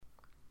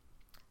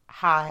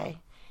Hi,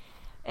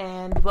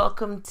 and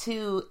welcome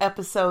to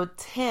episode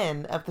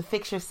 10 of the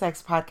Fix Your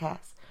Sex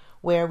podcast,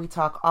 where we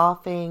talk all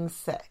things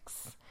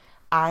sex.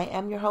 I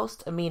am your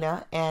host,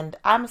 Amina, and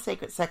I'm a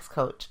sacred sex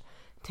coach,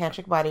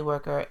 tantric body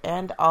worker,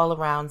 and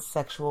all-around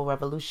sexual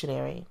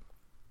revolutionary.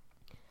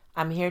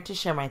 I'm here to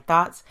share my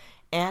thoughts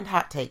and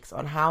hot takes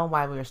on how and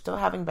why we are still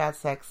having bad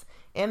sex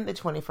in the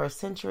 21st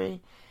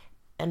century,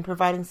 and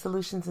providing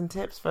solutions and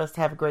tips for us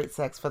to have great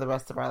sex for the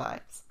rest of our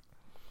lives.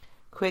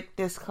 Quick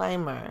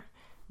disclaimer.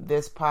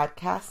 This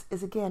podcast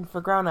is again for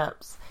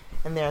grown-ups,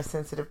 and there are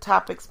sensitive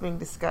topics being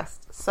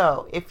discussed.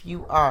 So if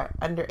you are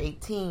under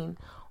 18,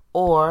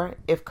 or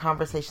if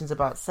conversations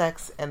about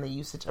sex and the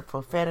usage of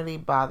profanity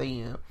bother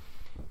you,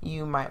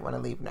 you might want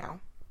to leave now.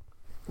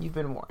 You've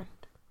been warned.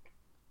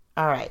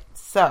 All right,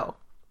 so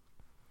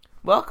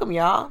welcome,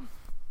 y'all.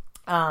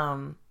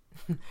 I'm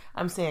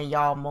saying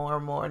y'all more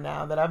and more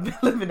now that I've been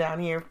living down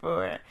here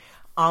for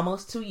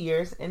almost 2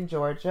 years in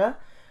Georgia.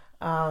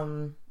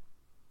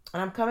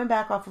 And I'm coming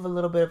back off of a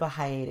little bit of a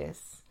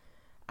hiatus.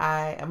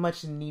 A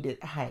much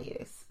needed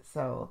hiatus.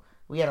 So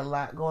we had a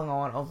lot going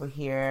on over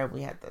here.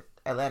 We had the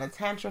Atlanta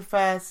Tantra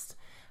Fest,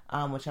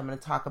 which I'm going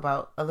to talk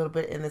about a little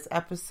bit in this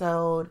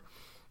episode.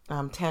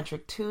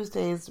 Tantric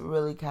Tuesdays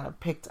really kind of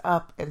picked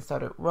up and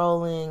started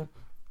rolling.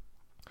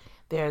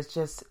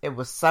 It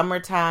was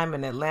summertime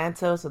in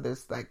Atlanta, so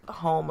there's like the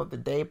home of the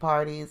day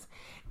parties.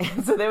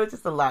 And so there was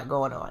just a lot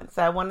going on.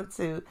 So I wanted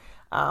to,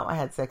 I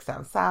had sex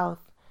down south.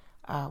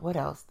 What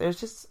else? There's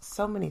just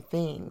so many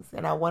things.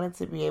 And I wanted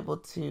to be able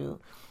to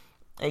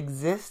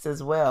exist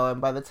as well.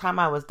 And by the time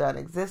I was done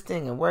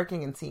existing and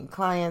working and seeing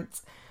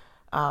clients,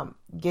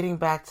 getting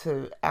back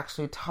to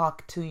actually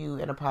talk to you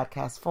in a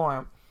podcast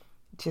form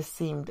just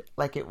seemed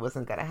like it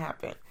wasn't going to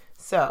happen.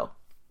 So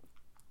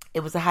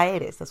it was a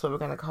hiatus. That's what we're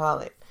going to call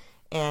it.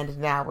 And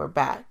now we're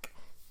back.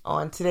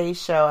 On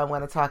today's show, I'm going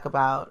to talk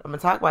about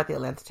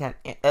the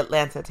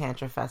Atlanta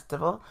Tantra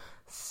Festival,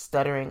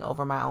 stuttering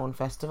over my own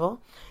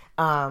festival.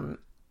 I'm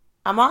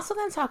also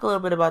going to talk a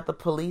little bit about the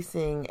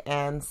policing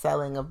and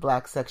selling of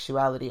Black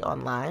sexuality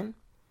online,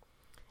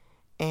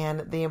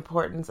 and the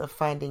importance of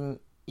finding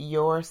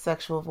your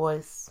sexual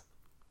voice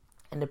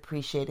and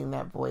appreciating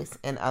that voice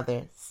in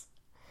others.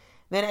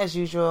 Then, as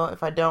usual,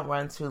 if I don't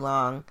run too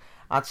long,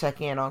 I'll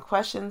check in on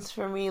questions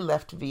for me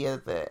left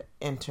via the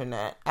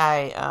internet.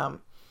 I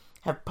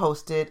have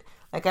posted,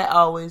 like I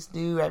always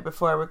do right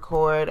before I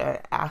record,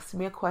 ask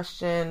me a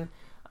question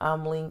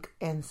link.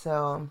 And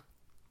so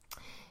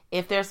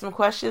if there's some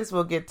questions,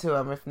 we'll get to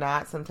them. If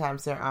not,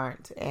 sometimes there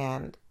aren't.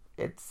 And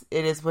it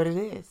is what it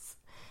is.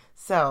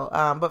 So,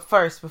 but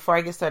first, before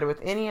I get started with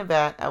any of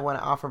that, I want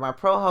to offer my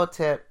Pro-Ho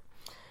tip.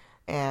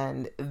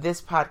 And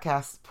this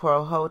podcast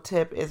Pro-Ho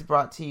tip is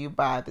brought to you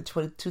by the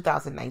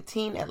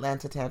 2019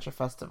 Atlanta Tantra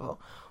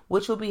Festival,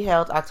 which will be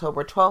held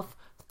October 12th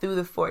through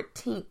the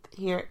 14th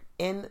here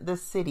in the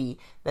city.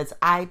 That's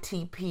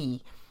ITP,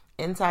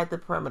 inside the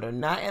perimeter,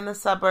 not in the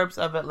suburbs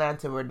of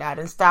Atlanta. We're not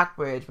in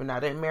Stockbridge. We're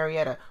not in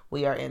Marietta.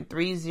 We are in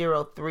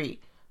 303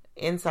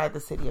 inside the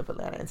city of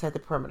Atlanta, inside the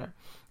perimeter.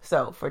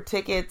 So for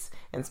tickets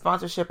and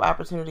sponsorship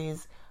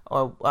opportunities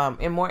or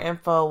and more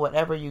info,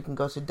 whatever, you can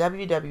go to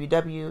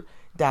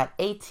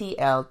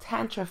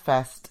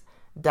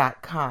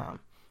www.atltantrafest.com.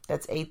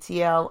 That's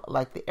ATL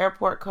like the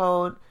airport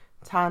code,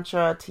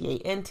 Tantra,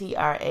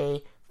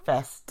 TANTRA,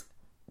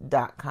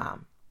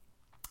 fest.com.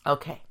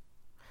 Okay,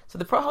 so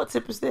the Pro-Ho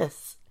tip is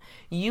this.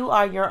 You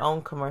are your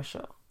own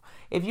commercial.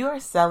 If you are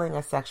selling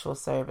a sexual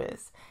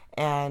service,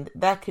 and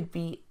that could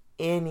be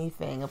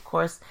anything. Of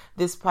course,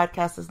 this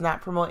podcast does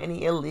not promote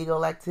any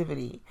illegal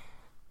activity.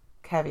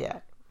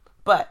 Caveat.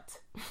 But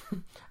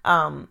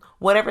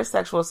whatever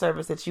sexual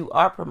service that you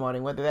are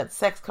promoting, whether that's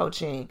sex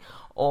coaching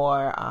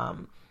or,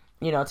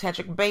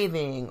 tantric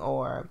bathing,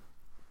 or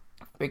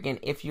freaking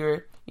if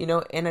you're,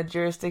 in a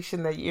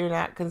jurisdiction that you're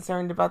not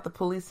concerned about the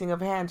policing of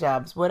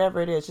handjobs, whatever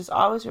it is, just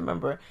always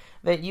remember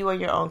that you are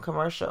your own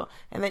commercial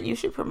and that you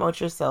should promote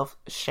yourself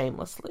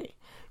shamelessly.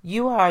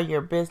 You are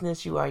your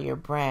business. You are your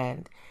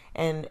brand.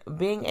 And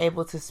being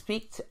able to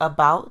speak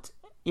about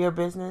your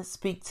business,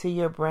 speak to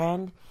your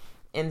brand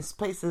in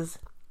places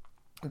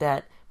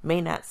that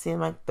may not seem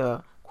like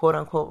the quote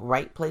unquote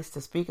right place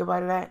to speak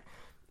about it at,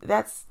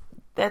 that's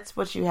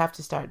what you have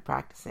to start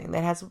practicing.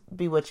 That has to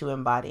be what you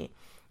embody.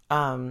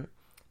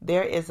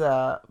 There is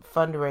a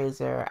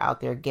fundraiser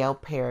out there, Gail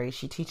Perry.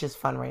 She teaches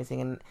fundraising,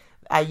 and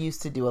I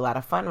used to do a lot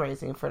of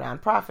fundraising for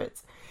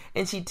nonprofits.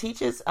 And she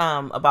teaches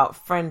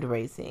about friend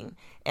raising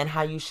and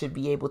how you should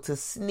be able to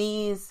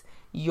sneeze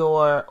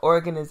your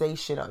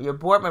organization. Your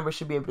board members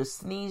should be able to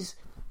sneeze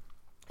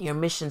your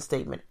mission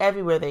statement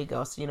everywhere they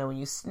go. So, when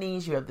you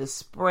sneeze, you have this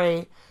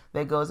spray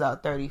that goes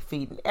out 30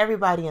 feet, and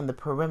everybody in the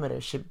perimeter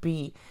should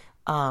be,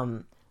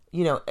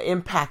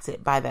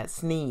 impacted by that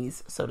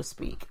sneeze, so to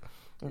speak.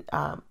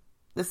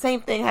 The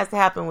same thing has to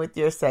happen with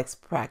your sex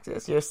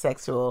practice, your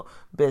sexual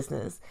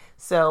business.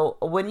 So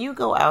when you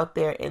go out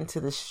there into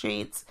the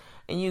streets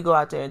and you go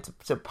out there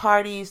to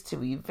parties,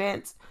 to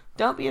events,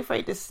 don't be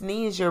afraid to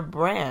sneeze your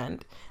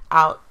brand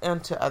out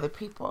into other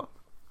people.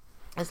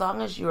 as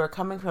long as you are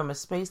coming from a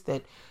space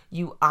that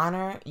you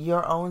honor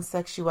your own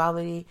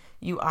sexuality,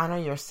 you honor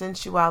your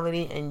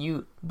sensuality, and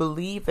you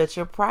believe that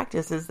your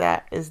practice is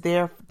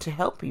there to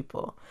help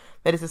people,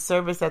 that is a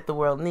service that the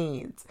world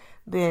needs,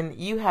 then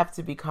you have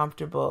to be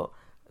comfortable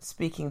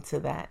speaking to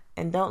that.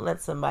 And don't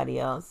let somebody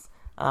else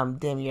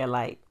dim your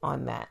light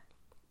on that.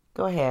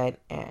 Go ahead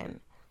and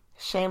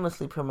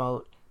shamelessly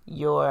promote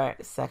your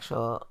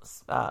sexual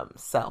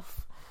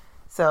self.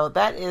 So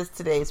that is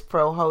today's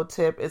Pro-Ho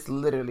tip. It's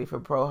literally for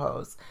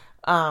pro-hos.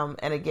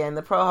 And again,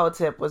 the Pro-Ho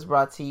tip was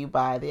brought to you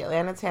by the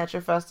Atlanta Tantra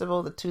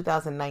Festival, the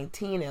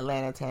 2019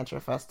 Atlanta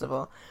Tantra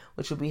Festival,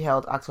 which will be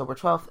held October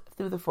 12th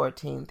through the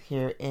 14th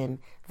here in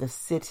the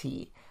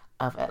city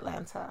of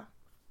Atlanta.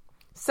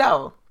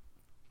 So,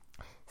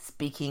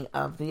 speaking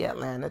of the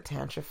Atlanta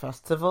Tantra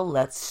Festival,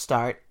 let's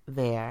start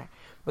there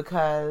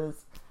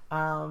because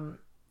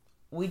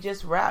we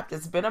just wrapped.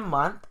 It's been a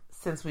month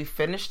since we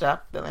finished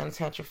up the Atlanta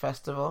Tantra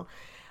Festival.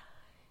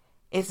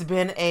 It's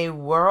been a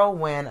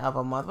whirlwind of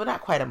a month. Well,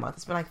 not quite a month.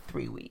 It's been like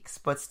 3 weeks,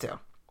 but still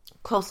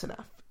close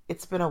enough.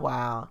 It's been a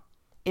while.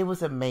 It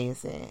was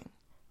amazing.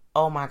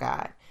 Oh my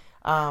God.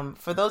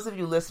 For those of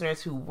you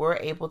listeners who were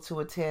able to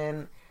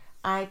attend,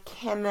 I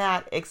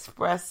cannot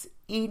express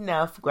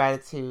enough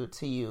gratitude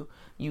to you.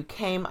 You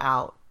came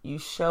out, you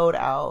showed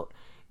out,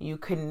 you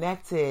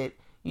connected,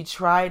 you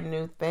tried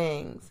new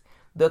things.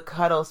 The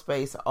cuddle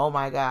space, oh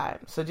my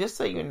God. So just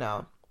so you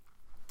know,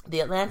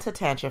 the Atlanta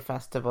Tantra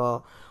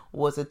Festival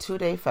was a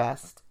 2-day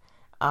fest.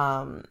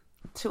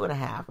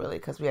 2.5 really,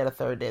 because we had a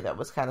third day that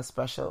was kind of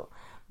special.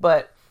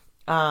 But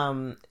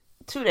 2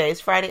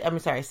 days,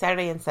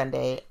 Saturday and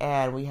Sunday,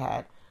 and we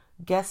had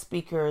guest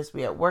speakers,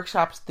 we had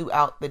workshops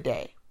throughout the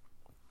day.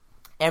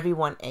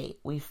 Everyone ate.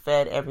 We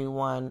fed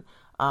everyone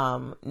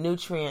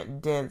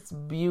nutrient dense,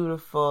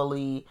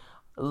 beautifully,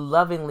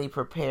 lovingly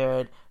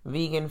prepared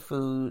vegan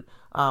food,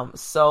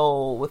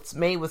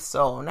 made with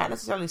soul, not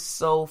necessarily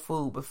soul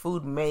food, but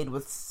food made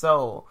with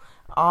soul,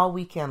 all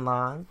weekend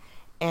long.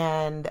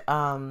 And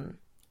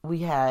we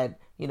had,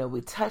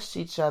 we touched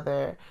each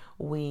other.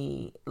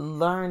 We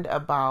learned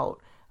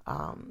about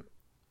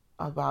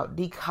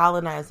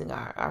decolonizing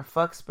our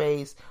fuck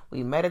space.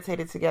 We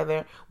meditated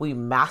together. We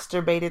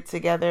masturbated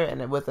together,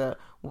 and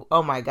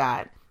oh my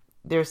God,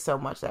 there's so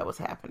much that was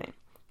happening.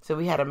 So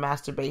we had a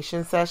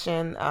masturbation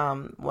session,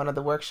 one of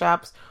the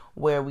workshops,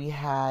 where we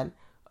had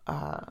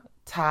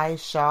Ty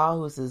Shaw,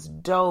 who's this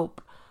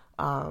dope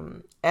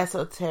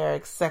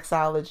esoteric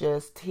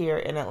sexologist here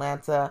in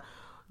Atlanta,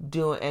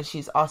 and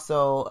she's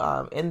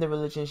also in the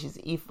religion. She's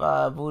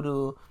Ifa,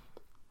 voodoo,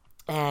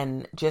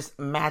 and just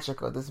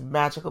magical. This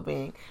magical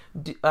being,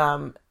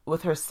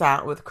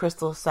 with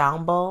crystal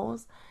sound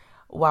bowls,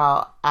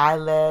 while I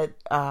led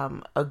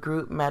a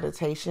group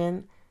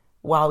meditation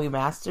while we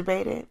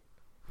masturbated.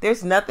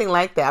 There's nothing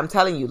like that. I'm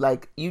telling you,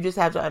 you just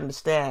have to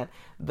understand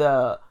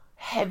the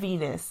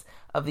heaviness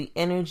of the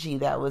energy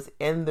that was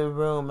in the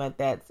room at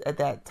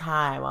that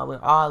time while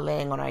we're all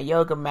laying on our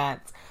yoga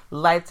mats.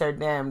 Lights are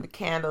dimmed,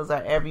 candles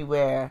are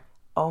everywhere.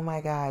 Oh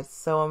my God,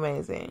 so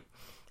amazing.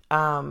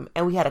 And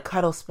we had a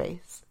cuddle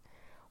space.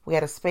 We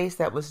had a space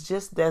that was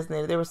just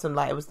designated. There was some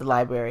light. It was the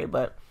library,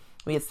 but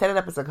we had set it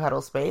up as a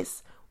cuddle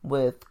space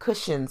with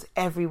cushions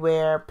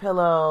everywhere,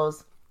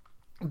 pillows,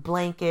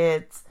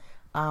 blankets.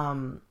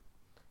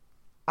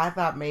 I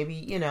thought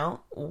maybe,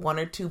 1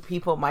 or 2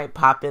 people might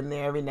pop in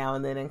there every now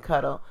and then and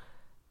cuddle.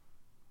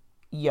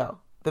 Yo,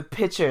 the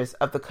pictures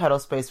of the cuddle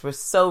space were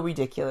so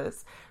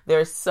ridiculous. There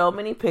are so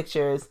many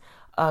pictures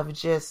of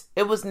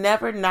it was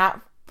never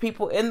not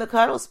people in the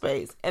cuddle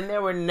space. And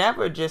there were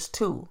never just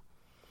 2.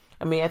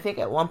 I mean, I think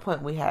at one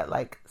point we had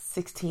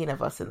 16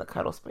 of us in the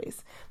cuddle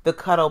space. The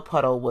cuddle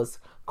puddle was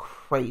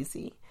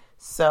crazy.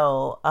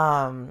 So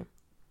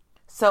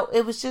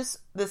it was just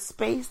the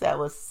space that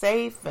was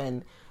safe,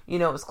 and it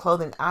was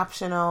clothing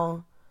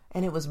optional,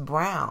 and it was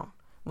brown.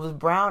 It was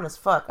brown as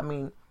fuck. I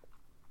mean,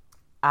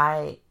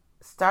 I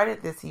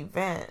started this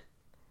event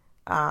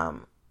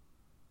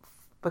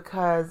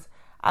because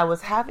I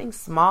was having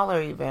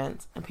smaller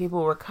events, and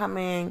people were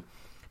coming.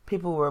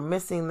 People were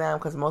missing them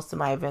because most of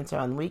my events are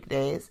on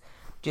weekdays,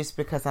 just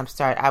because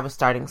I was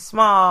starting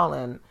small,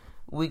 and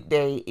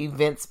weekday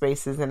event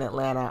spaces in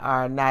Atlanta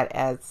are not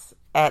at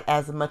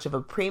as much of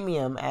a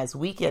premium as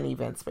weekend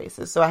event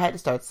spaces. So I had to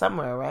start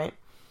somewhere, right?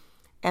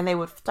 And they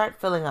would start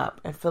filling up,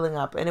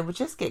 and it would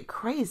just get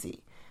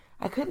crazy.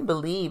 I couldn't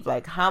believe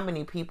how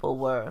many people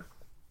were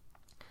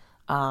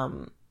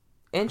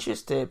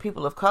interested,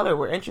 people of color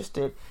were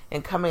interested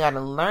in coming out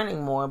and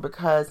learning more,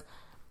 because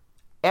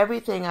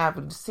everything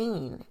I've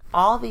seen,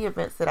 all the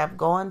events that I've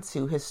gone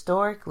to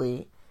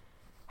historically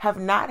have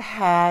not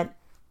had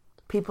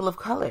people of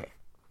color.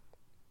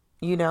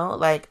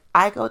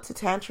 I go to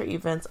Tantra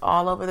events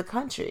all over the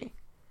country,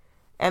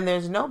 and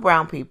there's no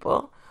brown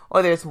people,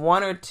 or there's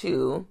 1 or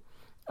 2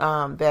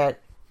 that,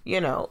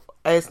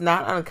 it's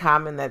not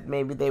uncommon that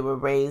maybe they were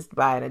raised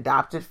by an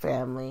adopted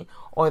family,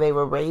 or they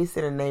were raised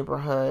in a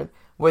neighborhood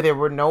where there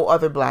were no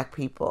other black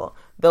people.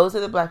 Those are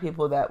the black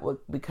people that would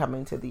be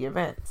coming to the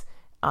events.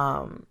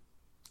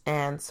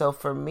 And so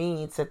for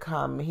me to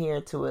come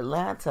here to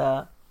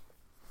Atlanta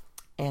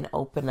and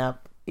open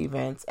up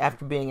events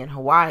after being in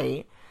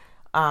Hawaii,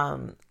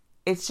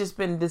 it's just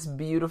been this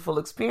beautiful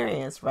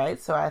experience,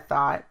 right? So I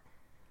thought,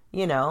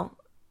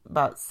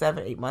 about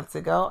 7-8 months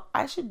ago,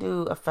 I should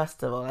do a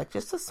festival, like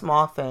just a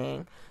small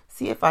thing,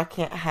 see if I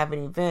can't have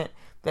an event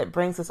that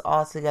brings us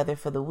all together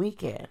for the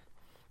weekend.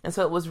 And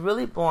so it was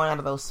really born out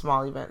of those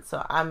small events.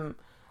 So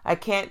I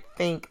can't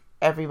thank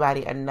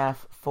everybody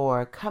enough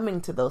for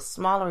coming to those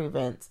smaller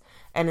events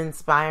and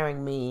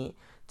inspiring me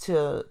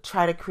to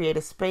try to create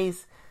a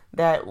space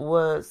that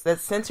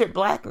centered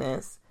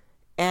Blackness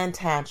and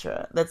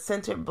Tantra, that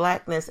centered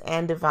Blackness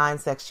and divine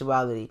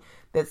sexuality,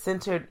 that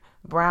centered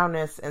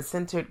brownness and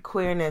centered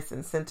queerness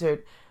and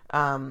centered,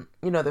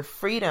 the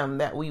freedom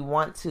that we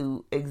want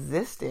to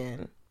exist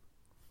in,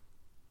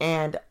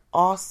 and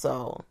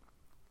also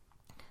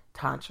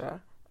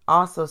Tantra,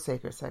 also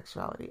sacred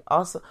sexuality,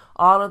 also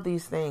all of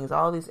these things,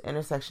 all these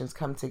intersections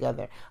come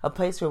together. A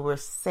place where we're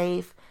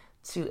safe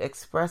to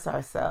express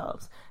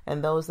ourselves,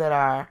 and those that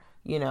are,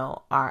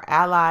 our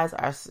allies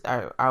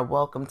are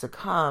welcome to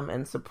come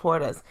and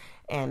support us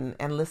and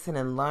listen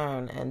and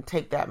learn and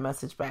take that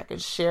message back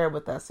and share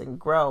with us and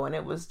grow. And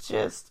it was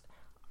just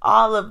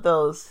all of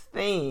those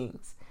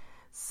things.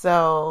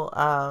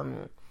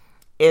 So,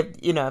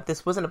 if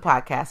this wasn't a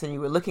podcast and you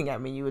were looking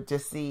at me, you would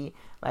just see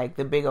like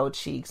the big old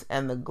cheeks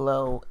and the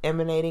glow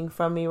emanating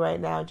from me right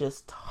now,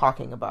 just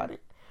talking about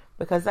it,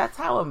 because that's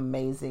how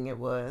amazing it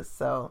was.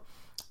 So,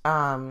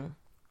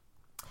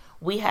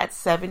 we had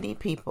 70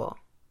 people,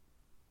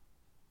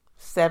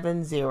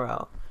 70,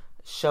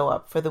 show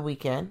up for the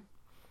weekend.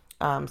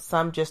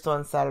 Some just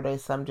on Saturday,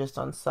 some just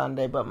on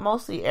Sunday, but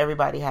mostly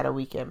everybody had a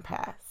weekend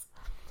pass.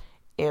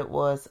 It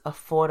was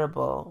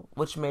affordable,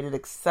 which made it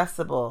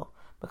accessible,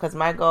 because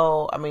my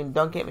goal,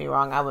 don't get me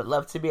wrong, I would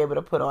love to be able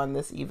to put on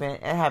this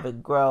event and have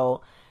it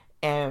grow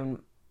and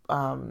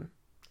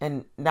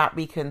not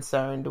be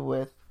concerned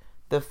with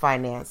the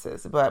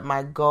finances. But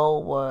my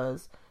goal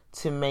was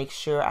to make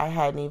sure I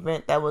had an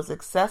event that was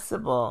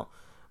accessible,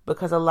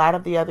 because a lot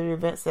of the other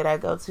events that I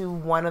go to,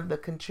 one of the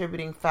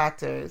contributing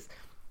factors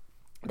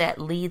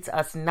that leads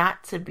us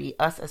not to be,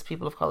 us as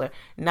people of color,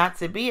 not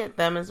to be at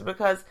them, is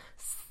because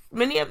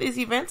many of these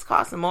events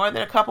cost more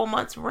than a couple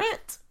months'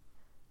 rent.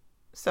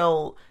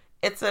 So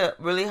it's a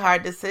really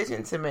hard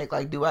decision to make.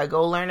 Like, do I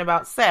go learn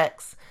about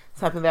sex?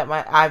 Something that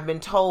I've been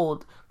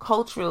told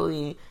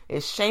culturally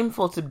is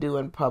shameful to do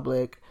in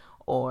public,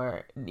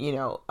 or,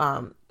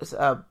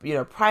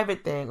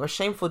 private thing, or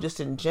shameful just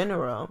in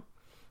general.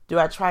 Do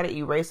I try to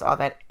erase all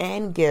that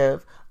and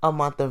give a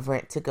month of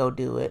rent to go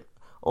do it,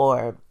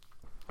 or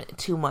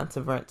 2 months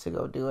of rent to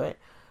go do it?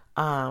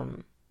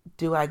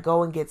 Do I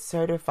go and get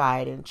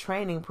certified in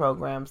training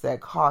programs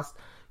that cost,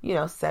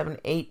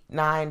 $7, $8,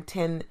 $9,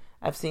 $10,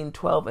 I've seen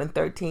 $12,000 and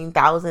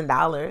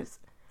 $13,000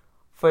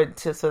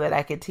 so that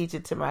I could teach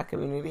it to my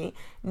community?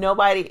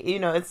 Nobody,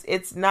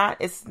 it's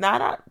not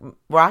a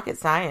rocket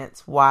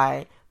science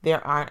why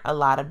there aren't a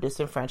lot of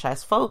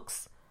disenfranchised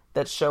folks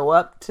that show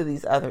up to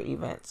these other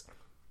events.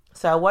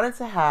 So I wanted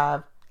to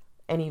have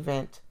an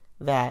event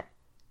that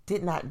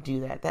did not do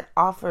that, that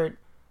offered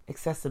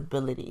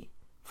accessibility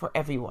for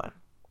everyone.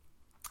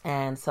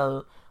 And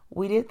so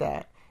we did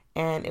that.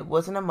 And it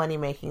wasn't a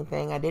money-making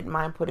thing. I didn't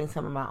mind putting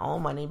some of my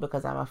own money,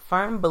 because I'm a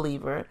firm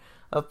believer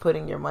of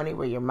putting your money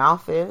where your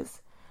mouth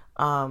is.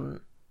 And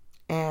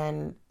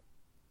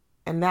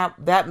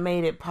that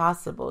made it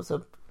possible.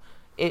 So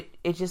it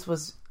just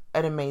was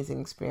an amazing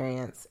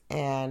experience.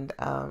 And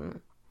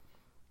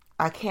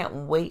I can't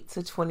wait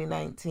to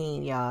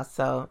 2019, y'all.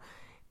 So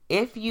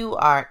if you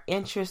are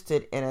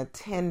interested in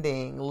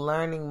attending,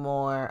 learning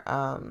more,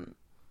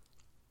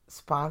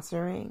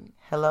 sponsoring,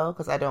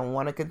 because I don't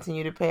want to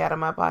continue to pay out of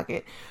my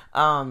pocket,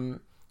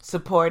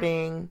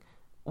 supporting,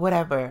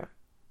 whatever,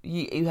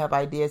 you have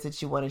ideas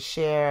that you want to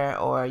share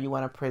or you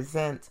want to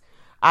present.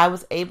 I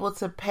was able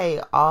to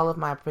pay all of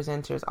my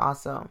presenters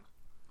also.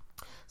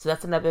 So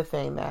that's another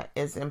thing that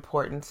is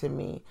important to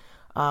me.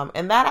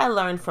 And that I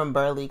learned from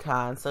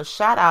BurleyCon. So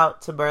shout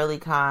out to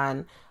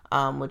BurleyCon,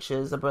 which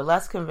is a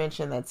burlesque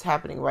convention that's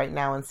happening right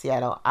now in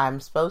Seattle. I'm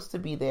supposed to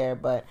be there,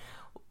 but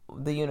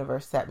the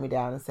universe sat me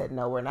down and said,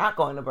 no, we're not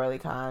going to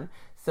BurleyCon.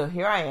 So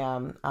here I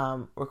am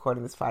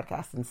recording this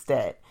podcast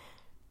instead.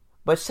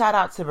 But shout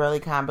out to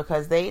BurleyCon,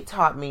 because they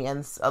taught me,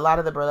 and a lot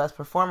of the burlesque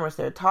performers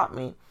there taught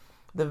me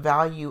the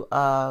value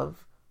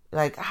of,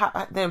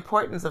 the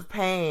importance of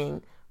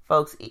paying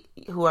folks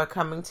who are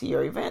coming to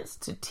your events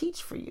to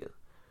teach for you.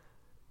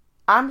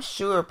 I'm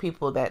sure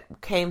people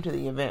that came to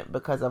the event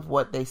because of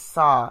what they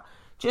saw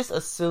just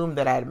assumed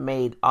that I'd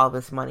made all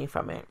this money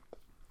from it.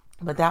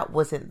 But that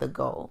wasn't the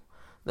goal.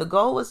 The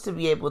goal was to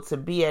be able to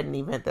be at an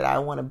event that I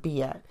want to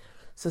be at.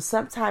 So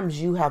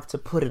sometimes you have to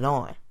put it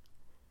on.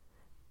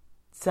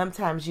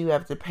 Sometimes you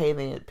have to pay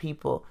the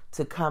people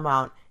to come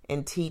out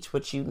and teach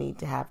what you need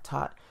to have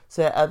taught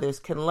so that others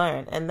can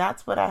learn. And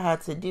that's what I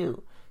had to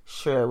do.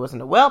 Sure, it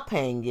wasn't a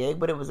well-paying gig,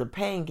 but it was a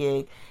paying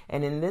gig.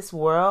 And in this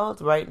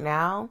world right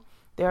now,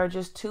 there are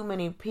just too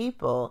many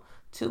people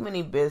too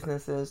many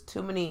businesses,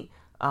 too many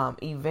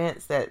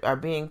events that are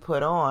being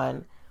put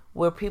on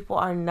where people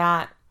are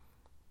not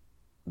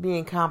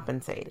being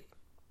compensated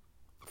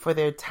for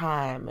their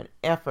time and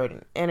effort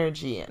and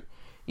energy. And,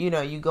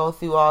 you go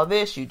through all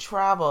this, you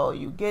travel,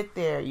 you get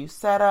there, you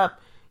set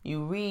up,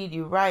 you read,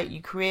 you write,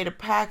 you create a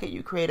packet,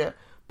 you create a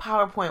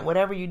PowerPoint,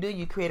 whatever you do,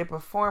 you create a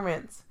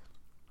performance.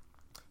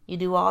 You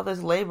do all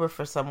this labor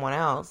for someone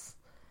else.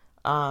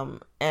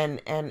 And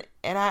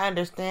I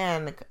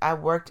understand. I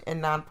worked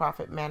in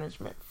nonprofit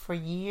management for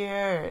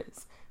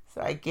years,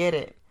 so I get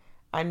it.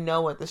 I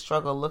know what the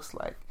struggle looks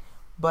like,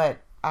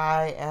 but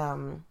I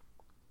am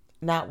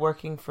not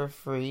working for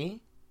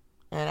free,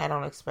 and I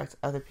don't expect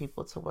other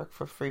people to work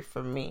for free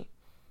for me.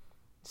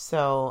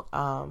 So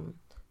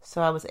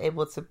I was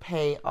able to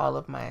pay all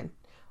of my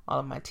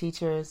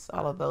teachers,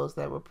 all of those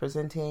that were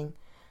presenting.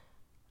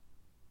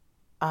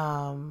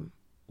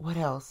 What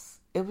else?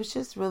 It was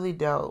just really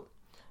dope.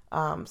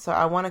 So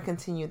I want to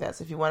continue that.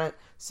 So if you want to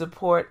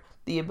support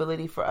the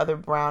ability for other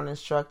Brown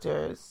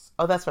instructors,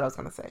 that's what I was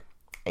going to say.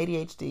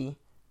 ADHD,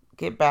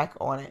 get back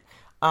on it.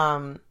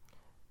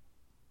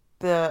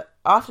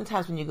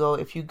 Oftentimes when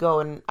if you go,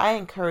 and I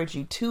encourage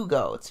you to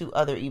go to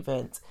other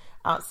events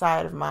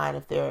outside of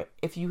mine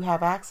if you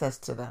have access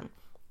to them.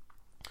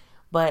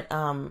 But,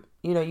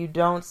 you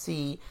don't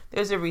see,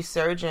 there's a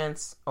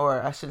resurgence,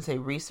 or I shouldn't say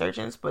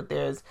resurgence, but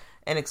there's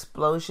an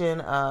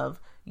explosion of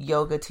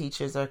yoga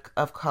teachers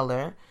of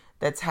color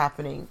that's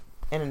happening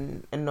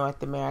in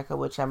North America,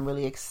 which I'm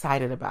really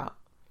excited about.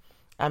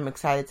 I'm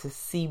excited to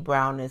see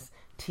brownness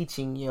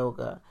teaching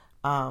yoga.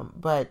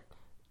 But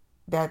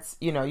that's,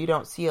 you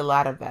don't see a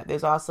lot of that.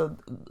 There's also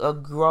a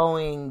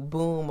growing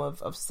boom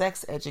of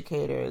sex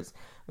educators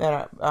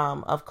that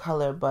are of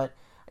color, but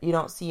you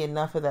don't see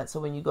enough of that. So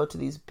when you go to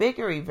these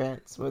bigger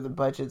events where the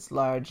budget's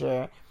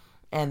larger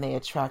and they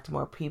attract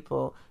more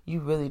people,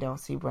 you really don't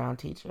see brown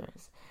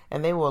teachers.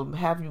 And they will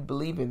have you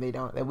believing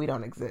that we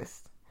don't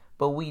exist.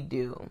 But we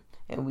do.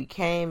 And we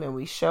came and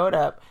we showed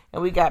up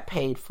and we got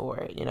paid for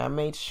it. I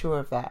made sure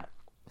of that.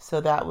 So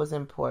that was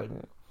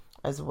important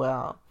as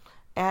well.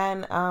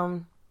 And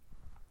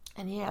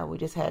yeah, it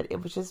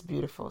was just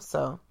beautiful.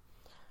 So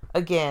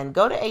again,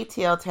 go to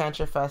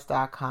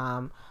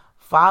atltantrafest.com.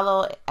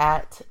 Follow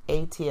at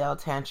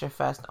ATL Tantra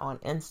Fest on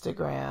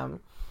Instagram.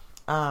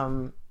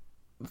 Find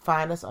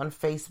us on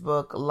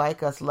Facebook.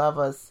 Like us, love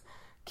us,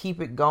 keep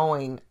it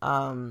going.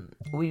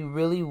 We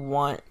really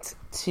want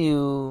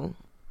to.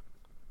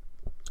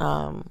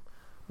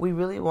 We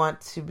really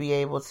want to be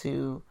able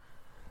to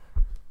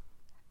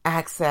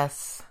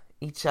access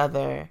each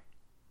other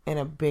in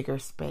a bigger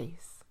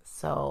space.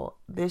 So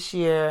last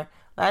year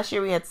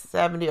we had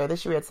 70, or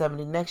this year we had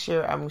 70. Next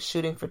year I'm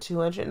shooting for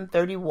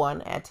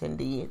 231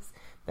 attendees.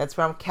 That's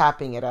where I'm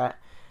capping it at.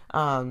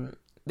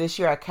 This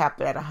year I capped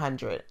it at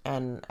 100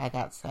 and I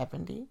got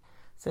 70.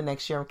 So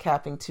next year I'm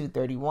capping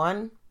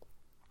 231.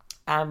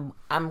 I'm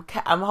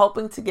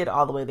hoping to get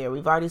all the way there.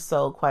 We've already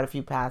sold quite a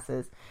few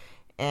passes,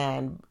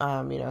 and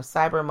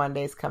Cyber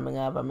Monday's coming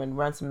up. I'm gonna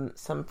run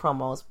some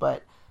promos,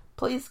 but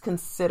please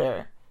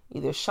consider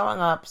either showing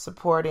up,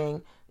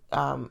 supporting,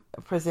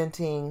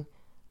 presenting,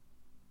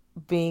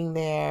 being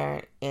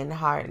there in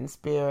heart and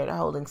spirit,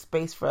 holding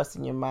space for us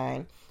in your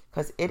mind,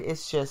 because it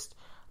is just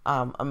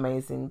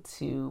amazing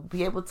to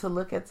be able to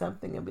look at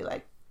something and be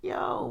like,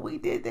 yo, we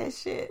did that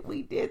shit.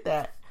 We did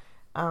that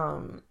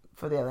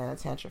for the Atlanta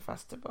Tantra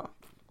Festival.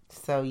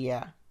 So,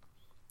 yeah.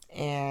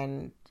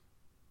 And,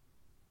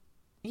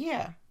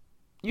 yeah.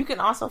 You can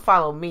also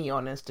follow me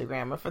on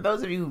Instagram. And for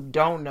those of you who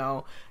don't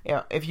know,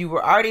 if you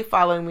were already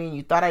following me and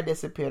you thought I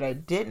disappeared, I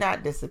did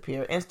not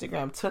disappear.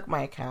 Instagram took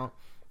my account,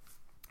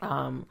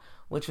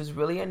 which was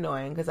really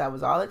annoying because I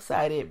was all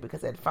excited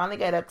because I'd finally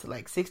got up to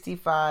like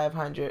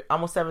 6,500,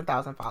 almost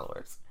 7,000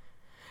 followers.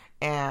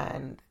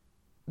 And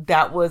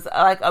that was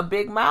like a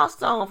big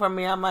milestone for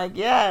me. I'm like,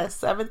 yes,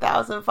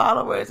 7,000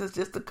 followers is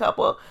just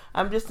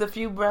I'm just a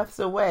few breaths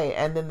away.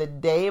 And then the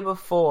day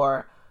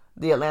before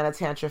the Atlanta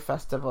Tantra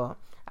Festival,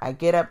 I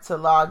get up to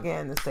log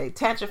in and say,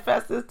 Tantra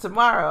Fest is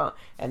tomorrow.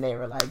 And they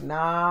were like,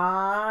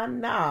 nah.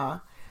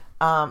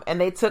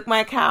 And they took my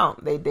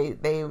account. They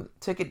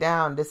took it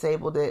down,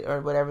 disabled it,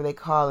 or whatever they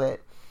call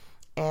it.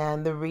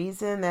 And the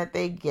reason that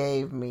they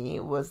gave me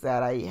was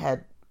that I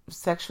had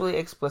sexually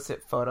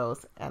explicit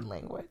photos and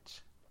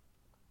language.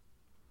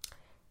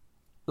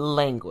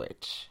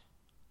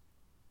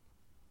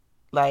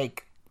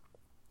 Like,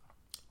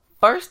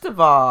 first of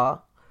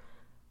all,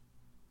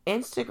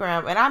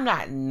 Instagram, and I'm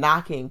not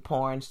knocking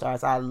porn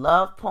stars. I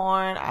love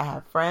porn. I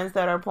have friends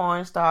that are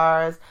porn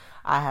stars.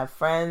 I have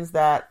friends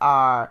that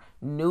are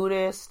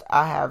nudists.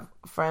 I have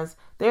friends.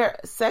 Their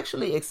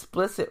sexually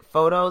explicit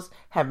photos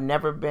have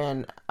never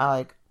been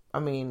I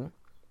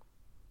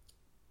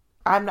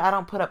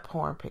don't put up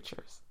porn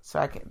pictures. So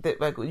I can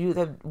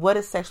what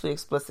is sexually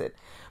explicit?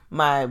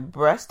 My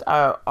breasts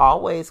are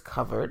always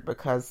covered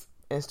because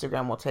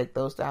Instagram will take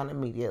those down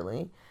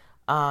immediately.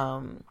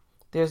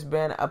 There's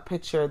been a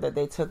picture that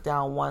they took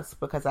down once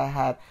because I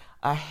had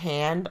a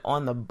hand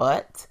on the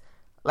butt.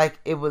 Like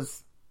it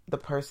was the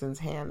person's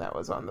hand that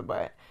was on the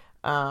butt.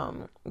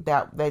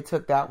 that they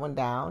took that one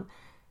down.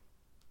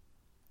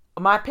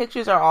 My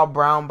pictures are all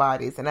brown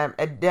bodies, and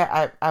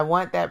I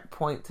want that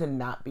point to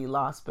not be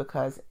lost,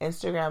 because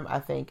Instagram, I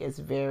think, is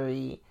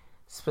very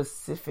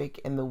specific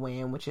in the way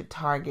in which it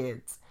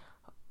targets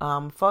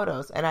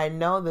photos. And I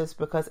know this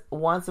because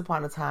once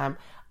upon a time,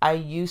 I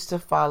used to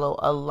follow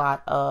a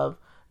lot of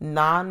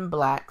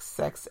non-Black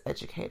sex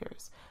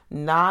educators,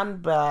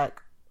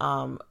 non-Black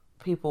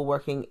people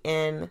working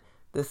in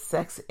the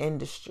sex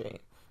industry.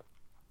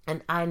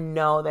 And I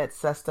know that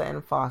SESTA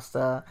and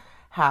FOSTA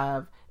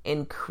have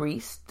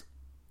increased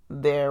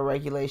their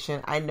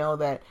regulation. I know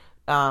that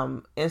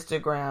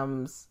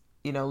Instagram's,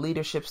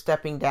 leadership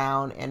stepping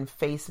down and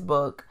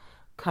Facebook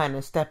kind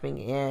of stepping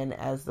in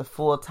as the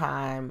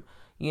full-time,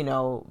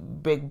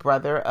 big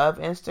brother of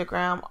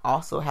Instagram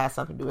also has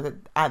something to do with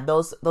it.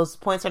 Those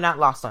points are not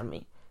lost on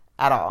me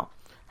at all.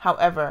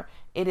 However,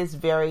 it is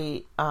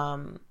very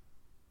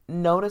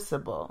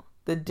noticeable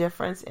the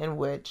difference in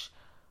which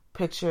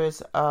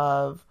pictures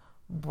of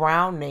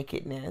brown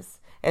nakedness,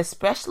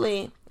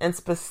 especially and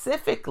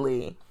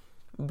specifically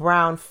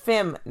brown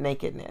femme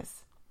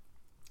nakedness,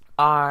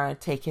 are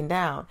taken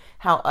down.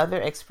 How other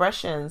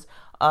expressions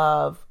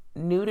of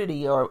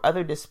nudity or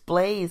other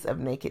displays of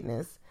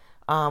nakedness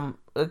are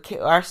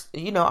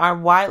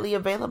widely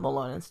available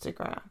on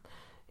Instagram,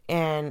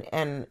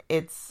 and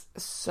it's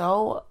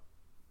so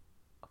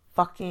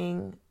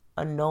fucking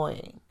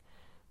annoying.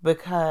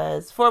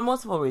 Because for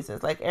multiple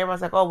reasons, like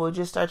everyone's like, oh, well,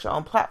 just start your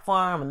own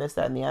platform and this,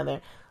 that, and the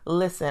other.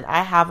 Listen,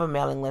 I have a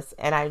mailing list,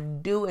 and I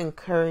do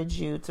encourage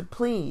you to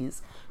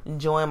please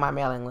join my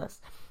mailing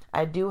list.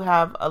 I do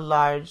have a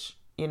large,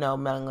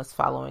 mailing list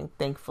following,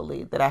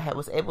 thankfully, that I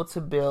was able to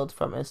build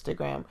from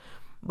Instagram.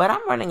 But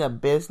I'm running a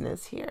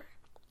business here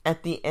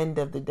at the end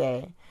of the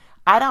day.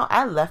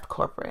 I left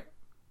corporate.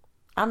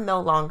 I'm no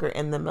longer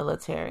in the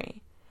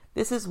military.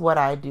 This is what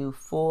I do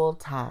full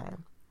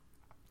time.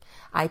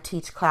 I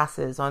teach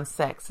classes on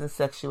sex and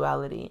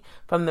sexuality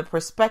from the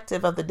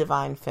perspective of the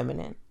divine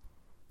feminine.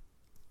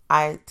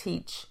 I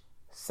teach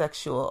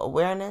sexual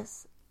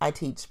awareness. I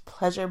teach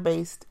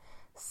pleasure-based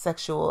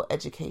sexual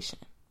education.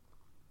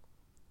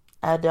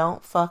 I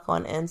don't fuck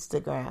on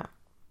Instagram.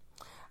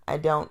 I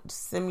don't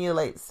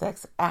simulate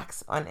sex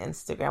acts on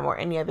Instagram or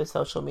any other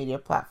social media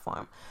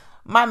platform.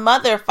 My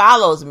mother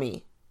follows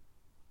me.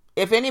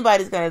 If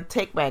anybody's going to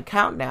take my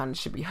account down, it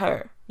should be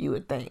her, you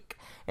would think.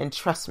 And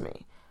trust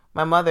me,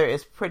 my mother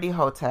is pretty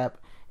hotep,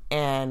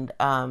 and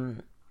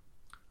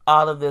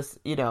all of this,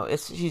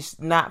 she's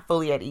not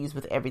fully at ease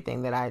with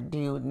everything that I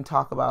do and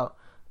talk about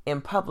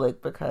in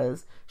public,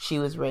 because she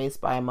was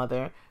raised by a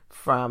mother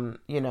from,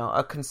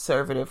 a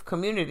conservative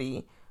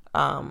community,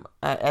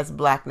 as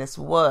Blackness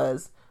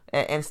was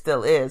and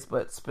still is,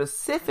 but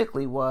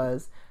specifically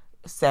was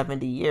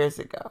 70 years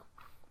ago.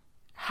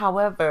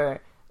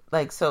 However,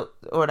 in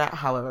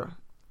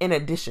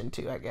addition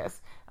to, I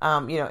guess,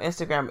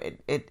 Instagram,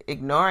 it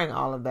ignoring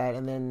all of that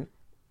and then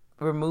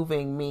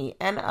removing me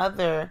and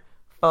other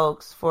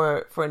folks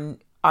for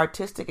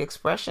artistic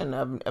expression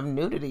of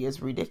nudity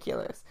is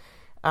ridiculous.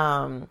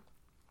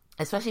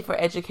 Especially for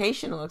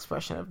educational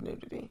expression of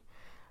nudity.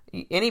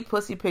 Any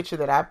pussy picture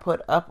that I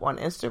put up on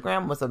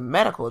Instagram was a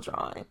medical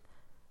drawing.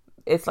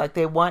 It's like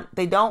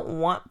they don't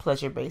want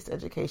pleasure-based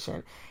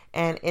education.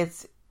 And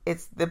it's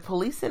the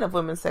policing of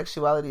women's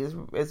sexuality is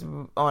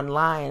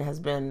online has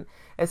been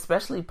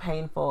especially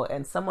painful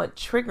and somewhat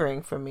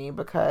triggering for me,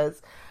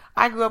 because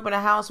I grew up in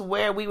a house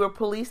where we were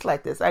policed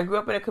like this. I grew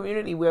up in a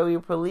community where we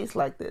were policed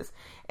like this,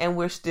 and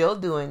we're still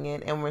doing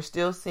it, and we're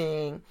still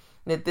seeing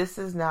that this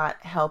is not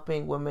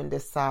helping women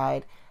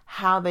decide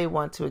how they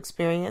want to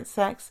experience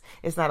sex.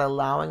 It's not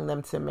allowing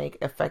them to make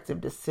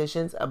effective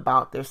decisions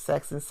about their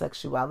sex and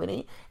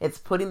sexuality. It's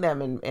putting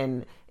them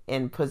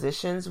in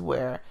positions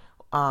where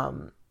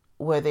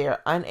they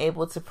are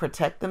unable to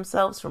protect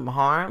themselves from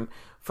harm,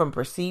 from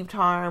perceived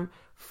harm,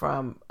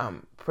 from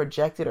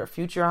projected or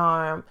future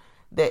harm,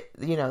 that,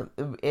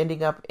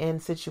 ending up in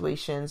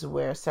situations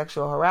where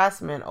sexual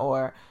harassment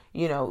or,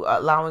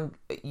 allowing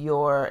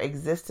your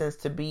existence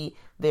to be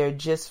there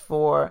just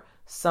for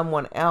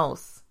someone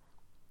else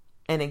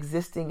and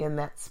existing in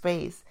that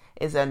space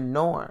is a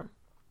norm.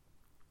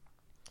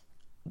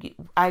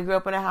 I grew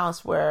up in a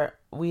house where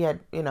we had,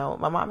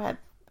 I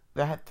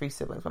had 3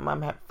 siblings. My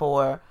mom had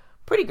 4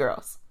 pretty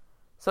girls.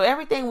 So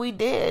everything we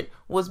did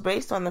was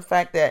based on the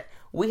fact that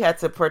we had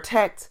to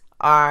protect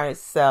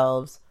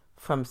ourselves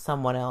from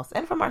someone else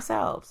and from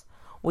ourselves.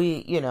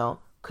 We,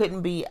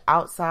 couldn't be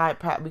outside.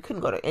 We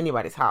couldn't go to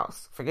anybody's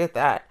house. Forget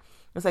that.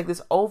 It's like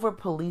this over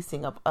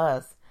policing of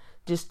us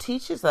just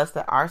teaches us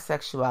that our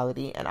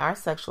sexuality and our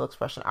sexual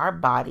expression, our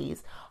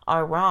bodies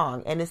are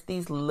wrong. And it's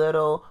these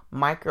little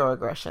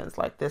microaggressions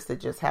like this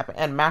that just happen,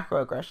 and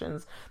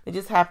macroaggressions that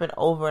just happen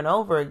over and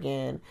over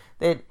again,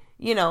 that,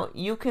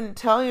 you can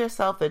tell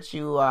yourself that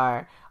you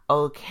are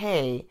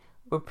okay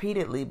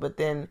repeatedly, but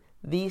then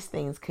these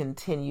things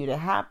continue to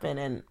happen.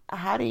 And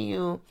how do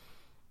you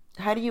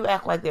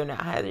act like they're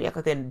not? How do you act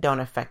like they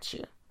don't affect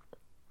you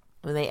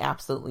when they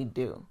absolutely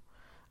do?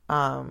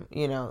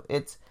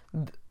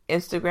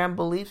 Instagram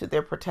believes that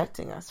they're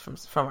protecting us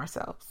from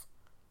ourselves.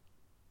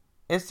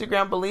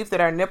 Instagram believes that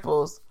our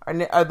nipples,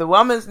 the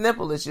woman's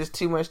nipple is just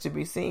too much to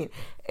be seen.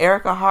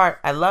 Erica Hart,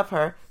 I love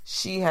her.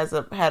 She has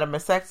had a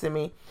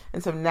mastectomy.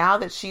 And so now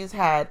that she's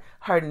had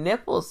her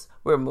nipples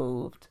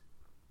removed,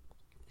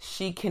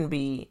 she can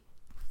be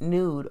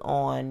nude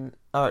on,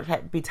 or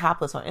be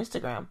topless on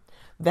Instagram.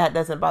 That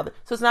doesn't bother.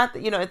 So it's not,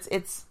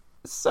 it's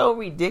so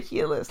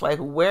ridiculous, like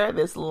where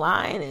this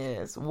line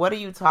is. What are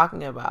you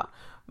talking about?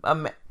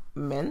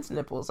 Men's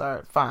nipples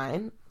are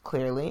fine,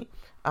 clearly.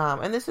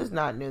 And this is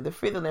not new. The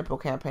Free the Nipple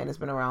campaign has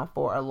been around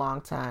for a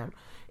long time.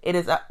 It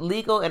is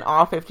legal in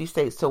all 50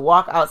 states to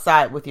walk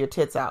outside with your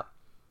tits out.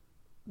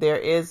 They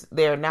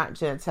are not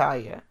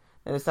genitalia.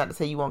 And it's not to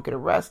say you won't get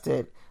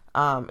arrested.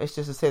 It's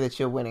just to say that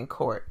you'll win in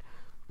court.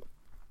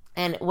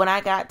 And when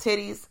I got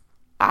titties,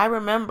 I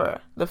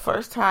remember the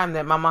first time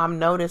that my mom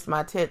noticed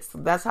my tits.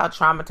 That's how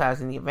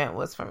traumatizing the event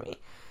was for me.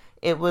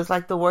 It was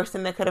like the worst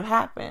thing that could have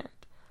happened.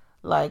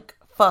 Like,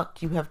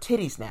 fuck, you have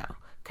titties now,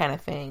 kind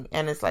of thing.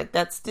 And it's like,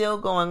 that's still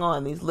going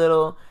on. These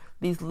little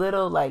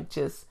like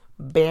just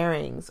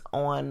bearings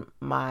on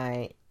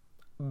my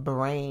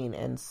brain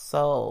and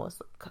soul.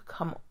 It's like,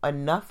 come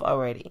enough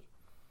already.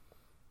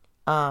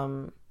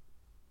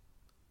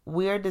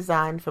 We are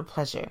designed for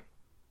pleasure.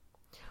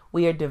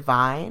 We are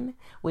divine.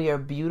 We are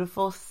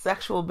beautiful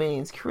sexual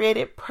beings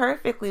created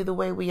perfectly the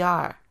way we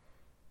are.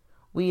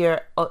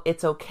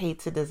 It's okay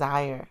to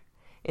desire.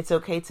 It's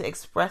okay to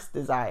express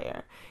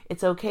desire.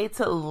 It's okay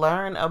to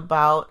learn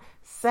about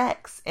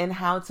sex and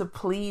how to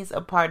please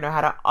a partner,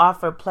 how to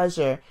offer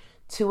pleasure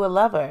to a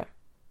lover.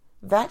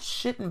 That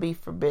shouldn't be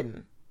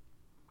forbidden.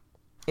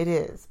 It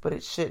is, but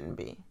it shouldn't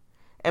be.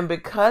 And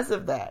because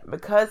of that,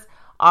 because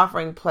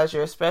offering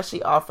pleasure,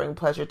 especially offering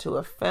pleasure to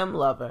a femme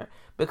lover,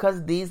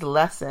 because these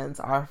lessons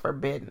are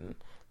forbidden,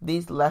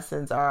 these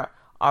lessons are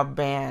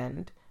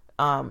banned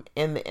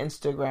in the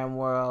Instagram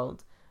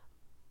world,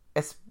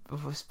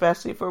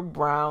 especially for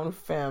brown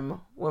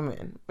femme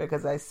women,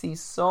 because I see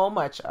so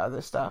much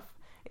other stuff.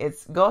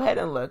 Go ahead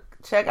and look,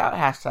 check out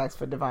hashtags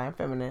for divine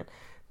feminine,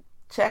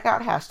 check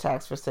out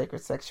hashtags for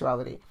sacred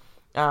sexuality.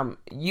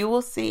 You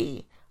will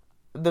see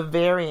the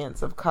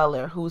variance of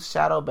color, who's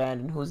shadow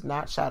banned and who's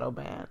not shadow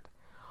banned.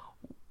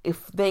 If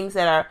things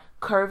that are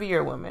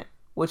curvier women,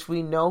 which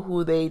we know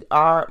who they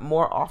are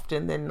more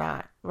often than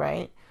not,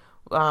 right?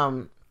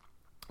 Women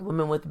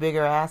with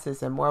bigger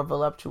asses and more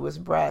voluptuous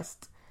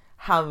breasts,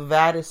 how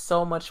that is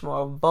so much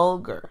more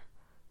vulgar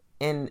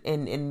in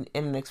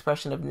an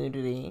expression of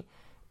nudity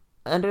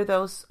under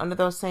those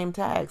same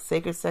tags,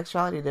 sacred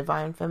sexuality,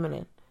 divine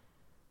feminine.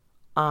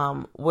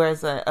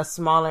 Whereas a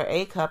smaller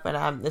A cup, and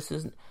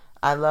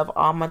I love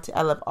all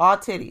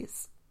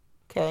titties,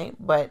 okay,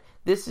 but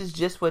this is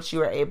just what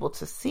you are able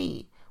to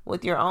see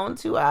with your own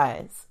two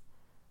eyes.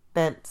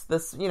 That's the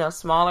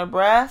smaller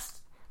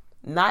breast,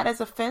 not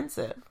as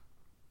offensive.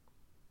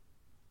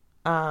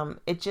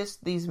 It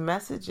just these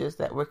messages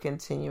that we're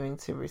continuing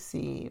to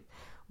receive.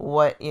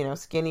 What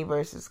skinny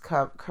versus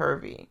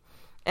curvy,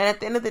 and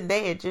at the end of the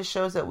day, it just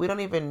shows that we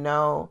don't even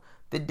know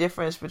the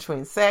difference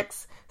between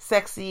sex,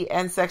 sexy,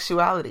 and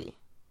sexuality.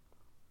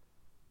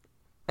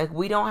 Like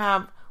we don't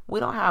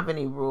have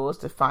any rules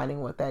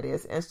defining what that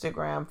is.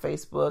 Instagram,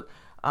 Facebook,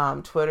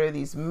 Twitter,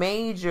 these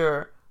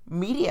major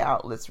media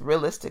outlets,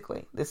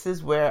 realistically, this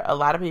is where a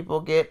lot of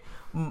people get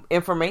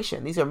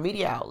information. These are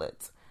media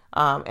outlets.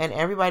 And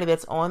everybody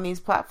that's on these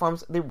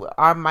platforms, they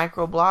are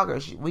micro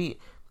bloggers.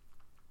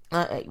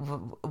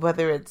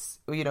 Whether it's,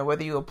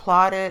 whether you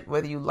applaud it,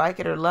 whether you like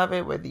it or love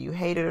it, whether you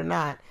hate it or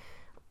not,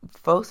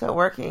 folks are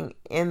working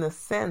in the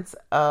sense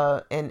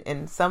of,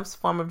 in some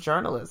form of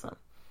journalism,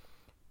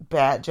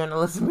 bad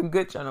journalism and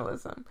good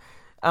journalism.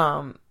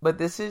 But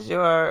this is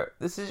your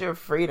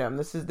freedom.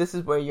 This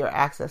is where your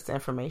access to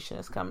information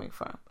is coming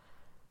from.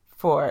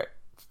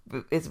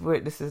 This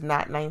is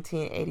not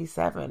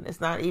 1987.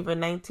 It's not even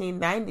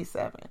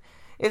 1997.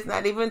 It's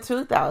not even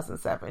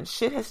 2007.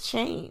 Shit has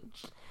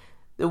changed.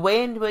 The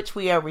way in which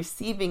we are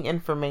receiving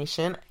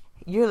information,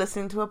 you're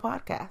listening to a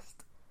podcast.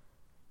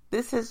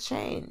 This has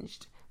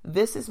changed.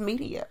 This is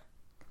media.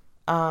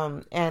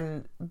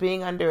 And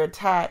being under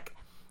attack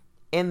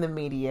in the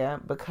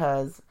media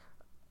because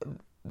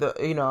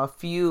a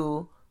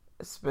few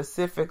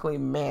specifically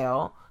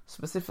male,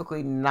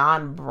 specifically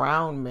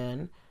non-brown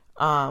men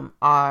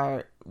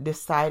are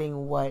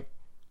deciding what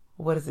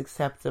is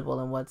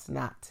acceptable and what's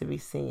not to be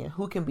seen,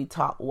 who can be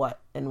taught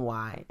what and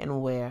why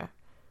and where.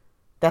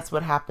 That's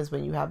what happens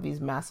when you have these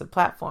massive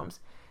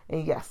platforms.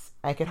 And yes,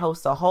 I could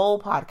host a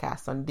whole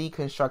podcast on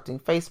deconstructing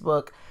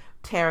Facebook,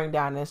 tearing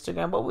down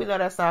Instagram, but we know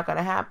that's not going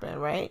to happen,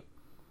 right?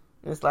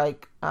 It's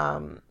like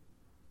in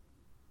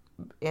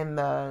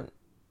the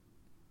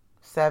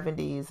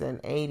 70s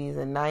and 80s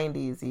and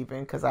 90s even,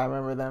 because I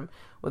remember them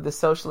with the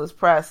socialist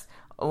press,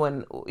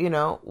 when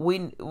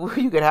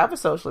you could have a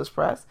socialist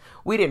press.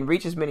 We didn't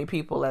reach as many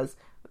people as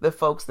the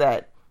folks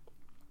that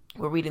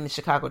were reading the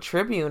Chicago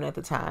Tribune at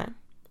the time.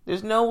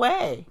 There's no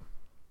way.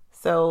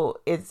 So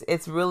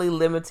it's really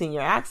limiting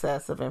your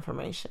access of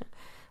information.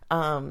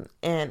 And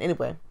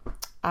anyway,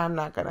 I'm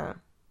not going to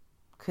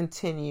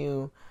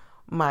continue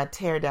my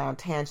tear down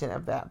tangent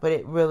of that, but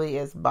it really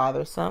is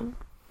bothersome.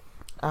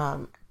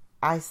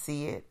 I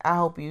see it. I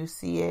hope you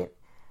see it.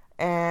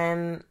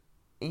 And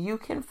you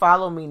can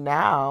follow me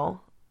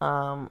now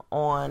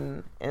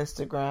on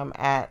Instagram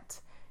at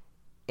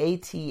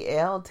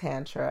ATL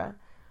Tantra,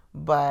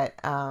 but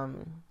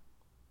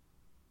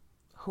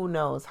who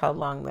knows how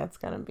long that's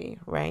going to be,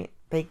 right?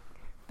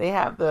 They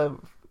have the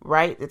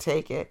right to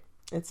take it.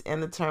 It's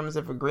in the terms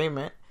of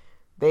agreement.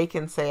 They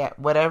can say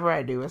whatever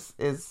I do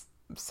is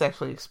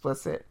sexually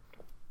explicit.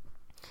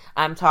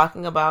 I'm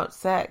talking about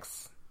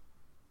sex.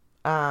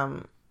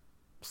 So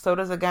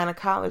does a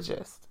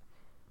gynecologist.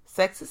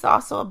 Sex is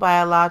also a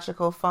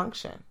biological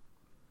function.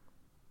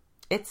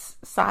 It's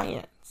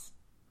science,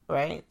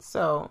 right?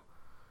 So,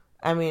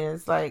 I mean,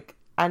 it's like,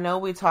 I know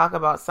we talk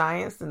about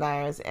science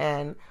deniers,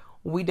 and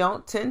we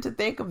don't tend to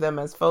think of them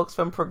as folks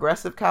from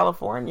progressive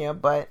California,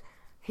 but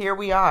here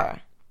we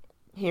are.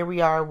 Here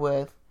we are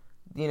with,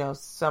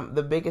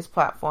 the biggest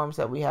platforms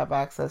that we have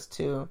access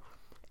to,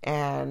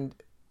 and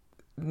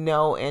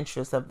no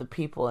interest of the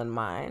people in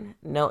mind,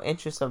 no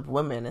interest of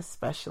women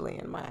especially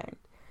in mind.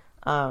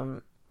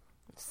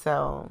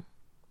 So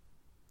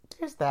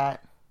there's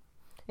that.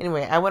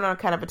 Anyway, I went on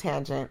kind of a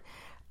tangent,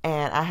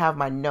 and I have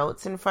my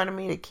notes in front of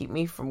me to keep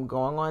me from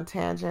going on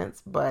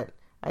tangents, but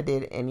I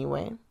did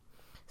anyway.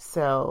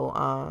 So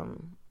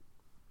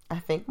I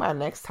think my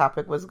next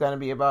topic was going to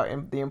be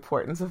about the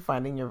importance of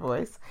finding your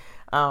voice.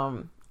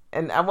 And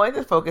I wanted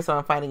to focus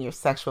on finding your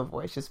sexual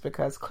voice, just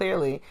because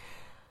clearly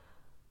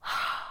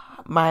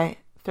my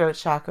throat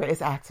chakra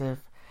is active.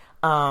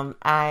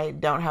 I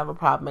don't have a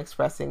problem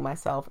expressing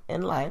myself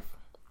in life,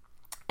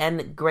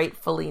 and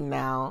gratefully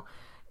now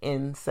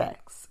in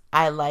sex.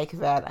 I like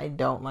that. I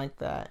don't like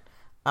that.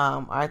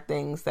 Are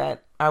things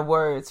that are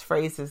words,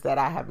 phrases that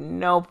I have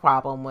no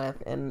problem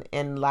with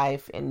in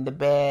life, in the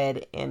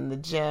bed, in the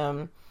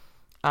gym,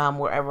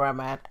 wherever I'm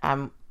at.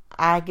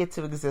 I get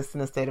to exist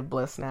in a state of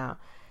bliss now.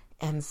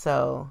 And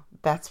so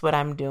that's what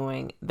I'm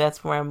doing.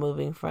 That's where I'm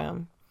moving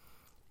from.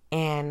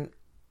 And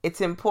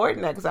it's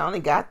important because I only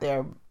got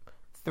there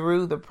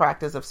through the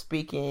practice of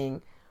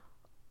speaking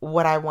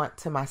what I want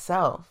to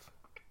myself.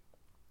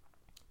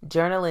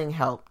 Journaling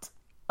helped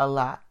a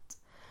lot.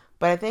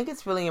 But I think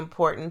it's really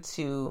important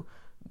to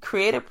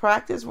create a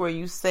practice where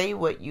you say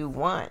what you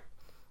want.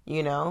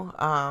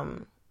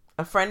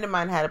 A friend of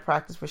mine had a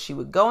practice where she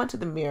would go into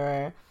the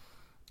mirror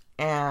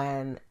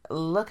and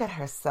look at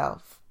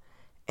herself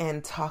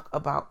and talk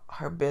about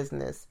her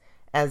business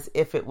as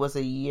if it was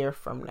a year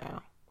from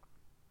now.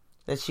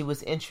 That she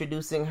was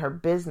introducing her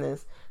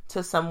business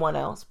to someone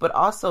else, but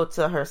also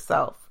to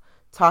herself.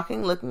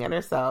 Looking at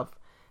herself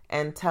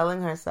and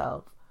telling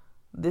herself,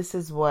 this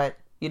is what,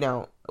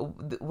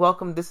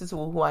 welcome, this is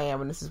who I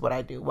am and this is what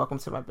I do. Welcome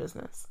to my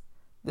business.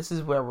 This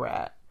is where we're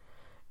at.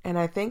 And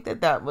I think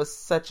that was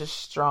such a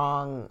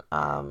strong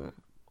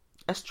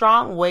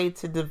way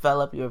to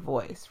develop your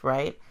voice,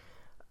 right?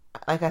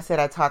 Like I said,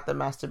 I taught the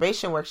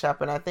masturbation workshop,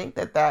 and I think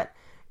that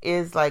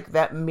is like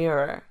that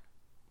mirror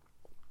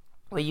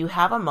where you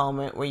have a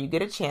moment where you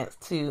get a chance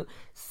to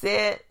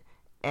sit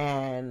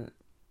and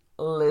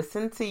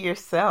listen to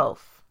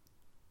yourself.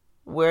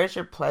 Where's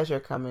your pleasure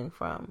coming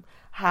from?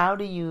 How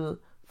do you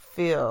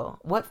feel?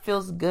 What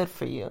feels good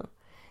for you?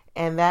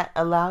 And that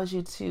allows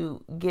you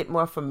to get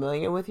more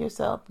familiar with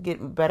yourself,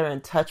 get better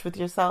in touch with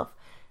yourself,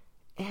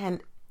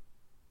 and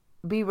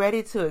be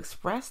ready to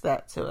express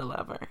that to a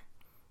lover.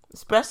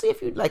 Especially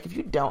if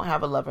you don't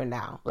have a lover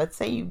now. Let's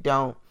say you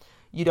don't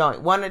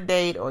want to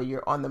date, or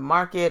you're on the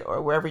market,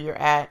 or wherever you're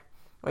at,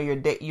 or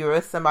you're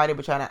with somebody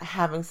but you're not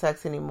having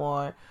sex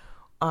anymore.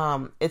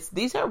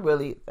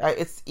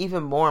 It's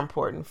even more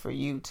important for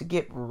you to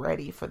get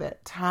ready for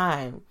that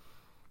time,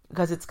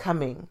 because it's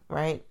coming,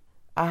 right?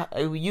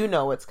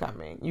 It's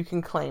coming. You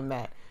can claim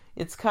that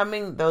it's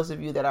coming. Those of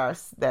you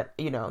that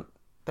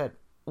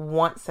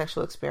want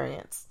sexual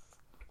experience,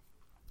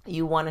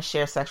 you want to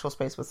share sexual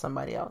space with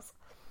somebody else.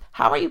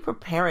 How are you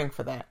preparing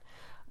for that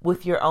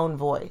with your own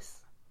voice?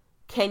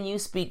 Can you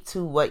speak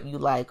to what you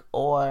like,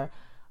 or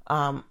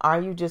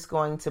are you just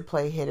going to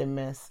play hit and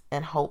miss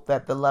and hope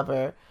that the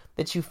lover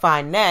that you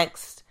find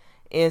next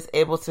is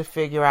able to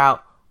figure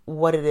out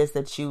what it is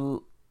that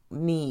you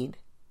need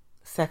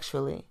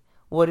sexually,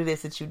 what it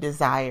is that you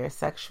desire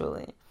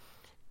sexually?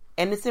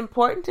 And it's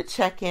important to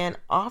check in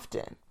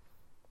often.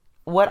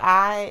 What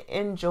I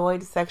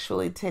enjoyed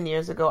sexually 10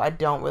 years ago, I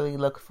don't really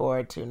look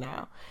forward to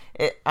now.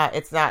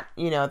 It's not,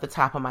 at the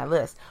top of my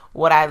list.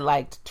 What I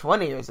liked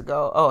 20 years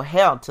ago, oh,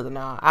 hell to the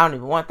no. I don't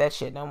even want that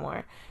shit no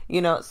more.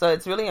 So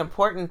it's really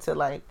important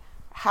to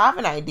have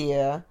an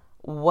idea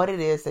what it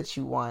is that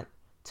you want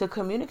to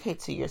communicate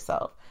to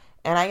yourself.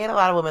 And I get a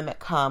lot of women that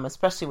come,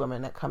 especially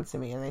women that come to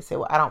me, and they say,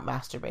 well, I don't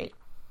masturbate.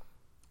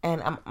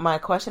 And my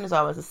question is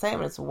always the same,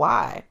 and it's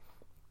why.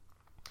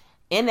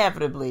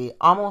 Inevitably,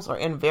 almost or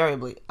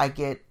invariably, I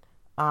get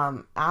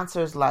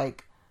answers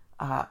like,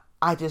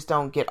 I just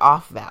don't get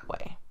off that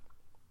way.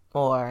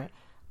 Or,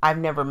 I've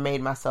never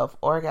made myself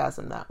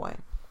orgasm that way.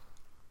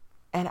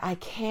 And I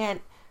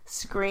can't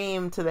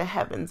scream to the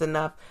heavens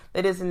enough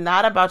that it's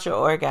not about your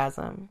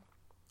orgasm.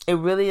 It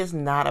really is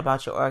not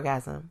about your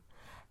orgasm.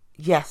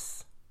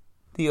 Yes,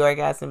 the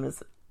orgasm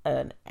is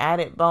an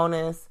added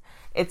bonus.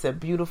 It's a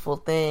beautiful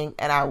thing,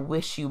 and I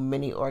wish you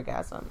many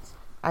orgasms.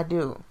 I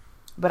do.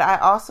 But I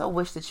also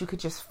wish that you could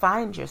just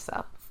find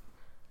yourself.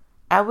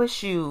 I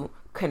wish you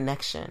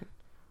connection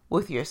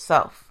with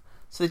yourself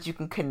so that you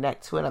can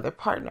connect to another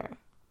partner.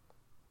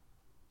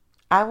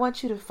 I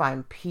want you to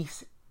find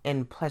peace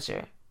and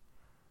pleasure.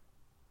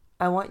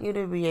 I want you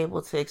to be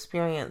able to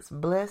experience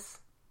bliss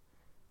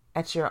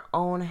at your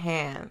own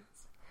hands,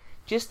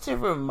 just to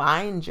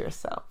remind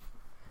yourself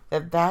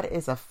that that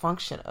is a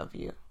function of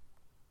you.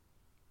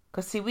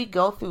 Because see, we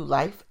go through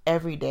life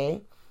every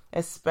day,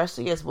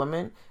 especially as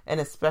women, and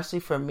especially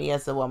for me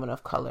as a woman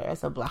of color,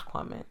 as a Black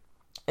woman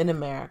in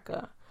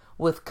America,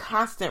 with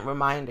constant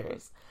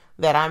reminders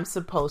that I'm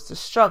supposed to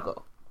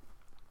struggle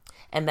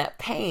and that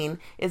pain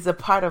is a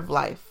part of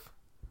life.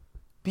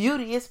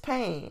 Beauty is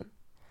pain.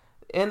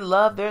 In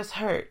love, there's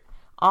hurt.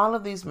 All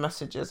of these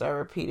messages are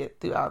repeated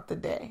throughout the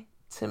day.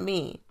 To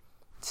me,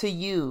 to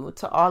you,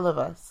 to all of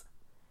us.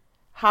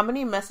 How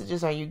many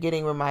messages are you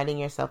getting reminding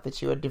yourself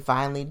that you are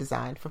divinely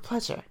designed for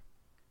pleasure?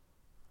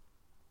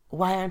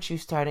 Why aren't you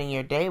starting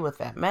your day with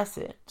that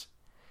message?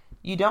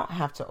 You don't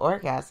have to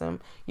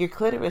orgasm. Your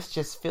clitoris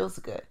just feels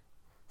good.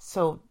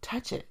 So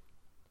touch it.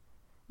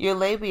 Your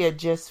labia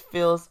just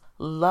feels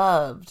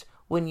loved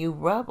when you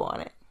rub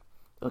on it.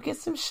 Go get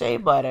some shea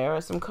butter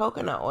or some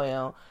coconut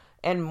oil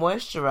and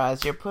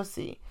moisturize your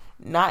pussy.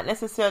 Not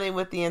necessarily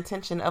with the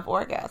intention of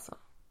orgasm.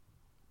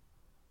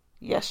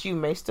 Yes, you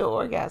may still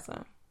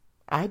orgasm.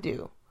 I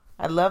do.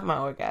 I love my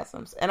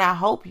orgasms. And I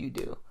hope you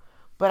do.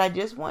 But I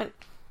just want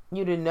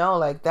you to know,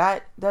 like,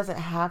 that doesn't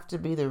have to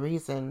be the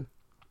reason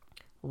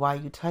why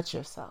you touch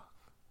yourself.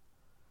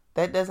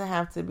 That doesn't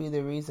have to be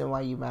the reason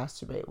why you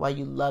masturbate, why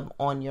you love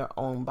on your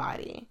own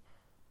body.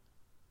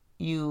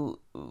 You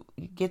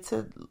get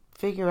to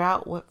figure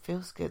out what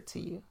feels good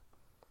to you.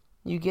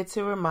 You get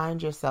to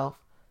remind yourself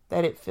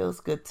that it feels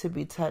good to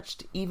be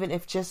touched, even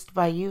if just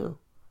by you.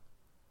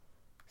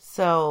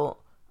 So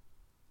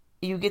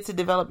you get to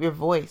develop your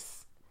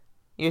voice,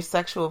 your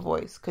sexual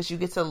voice, because you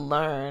get to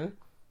learn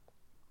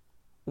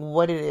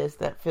what it is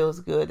that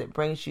feels good, that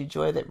brings you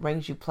joy, that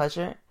brings you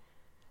pleasure.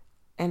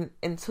 And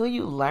until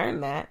you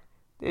learn that,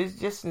 there's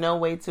just no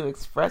way to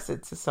express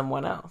it to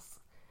someone else.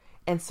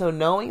 And so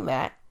knowing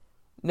that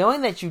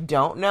you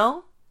don't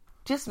know,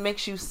 just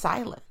makes you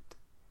silent.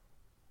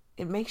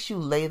 It makes you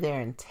lay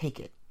there and take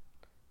it.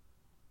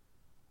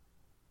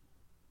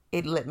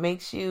 It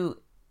makes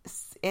you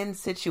in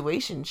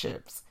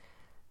situationships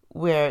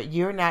where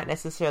you're not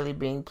necessarily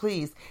being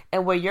pleased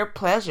and where your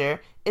pleasure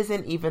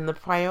isn't even the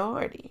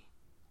priority.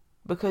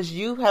 Because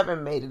you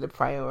haven't made it a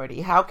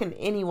priority. How can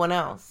anyone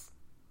else?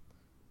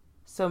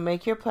 So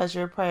make your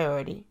pleasure a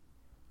priority.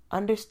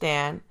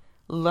 Understand,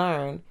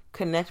 learn,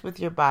 connect with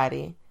your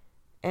body,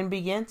 and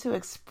begin to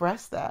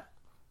express that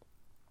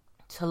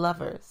to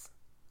lovers.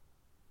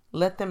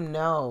 Let them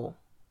know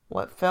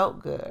what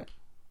felt good.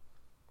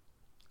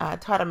 I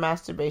taught a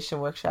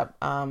masturbation workshop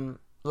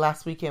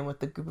last weekend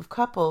with a group of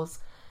couples,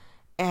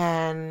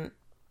 and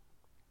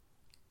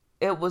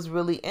it was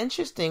really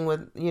interesting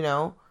with,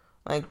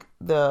 like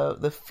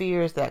the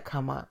fears that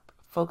come up.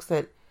 Folks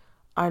that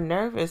are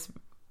nervous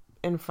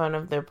in front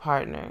of their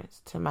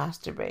partners to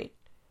masturbate.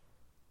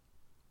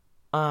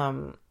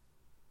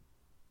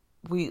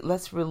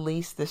 Let's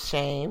release the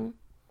shame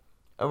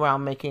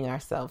around making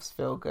ourselves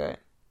feel good.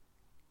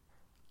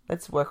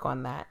 Let's work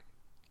on that.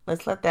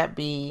 Let's let that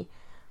be.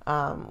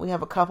 We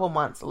have a couple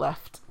months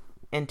left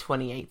in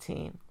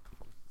 2018.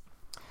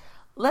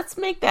 Let's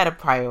make that a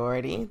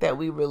priority, that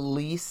we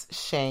release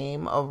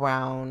shame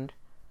around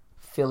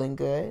feeling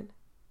good.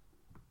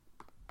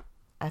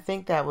 I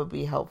think that would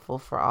be helpful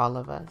for all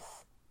of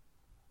us.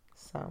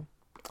 So,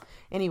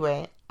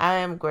 anyway, I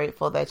am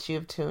grateful that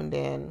you've tuned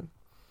in.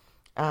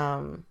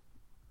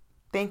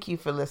 Thank you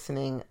for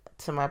listening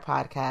to my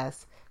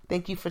podcast.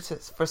 Thank you for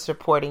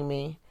supporting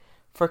me,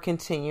 for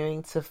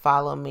continuing to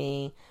follow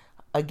me.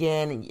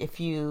 Again, if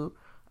you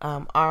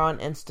are on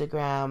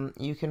Instagram,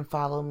 you can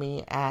follow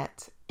me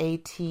at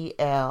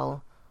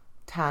ATL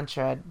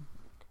Tantra.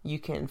 You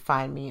can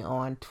find me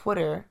on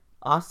Twitter,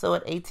 also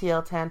at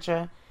ATL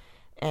Tantra,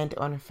 and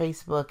on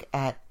Facebook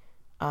at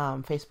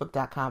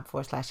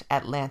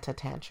facebook.com/Atlanta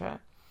Tantra.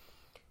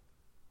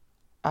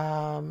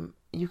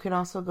 You can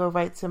also go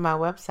right to my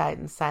website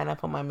and sign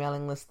up on my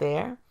mailing list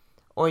there,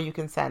 or you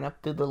can sign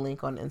up through the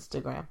link on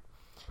Instagram.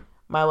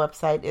 My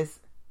website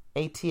is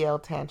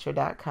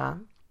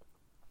atltantra.com,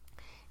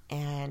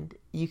 and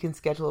you can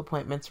schedule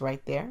appointments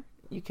right there.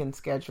 You can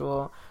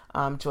schedule,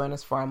 join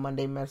us for our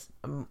Monday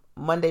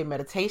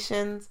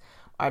meditations,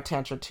 our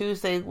Tantra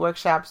Tuesday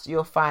workshops.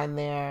 You'll find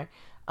there.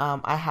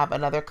 I have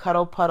another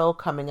Cuddle Puddle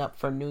coming up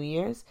for New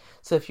Year's.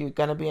 So if you're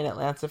going to be in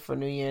Atlanta for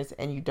New Year's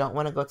and you don't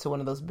want to go to one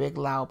of those big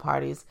loud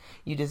parties,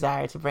 you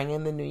desire to bring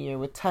in the new year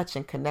with touch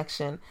and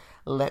connection,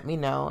 let me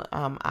know.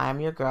 I'm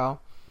your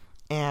girl.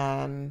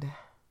 And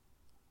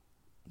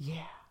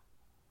yeah,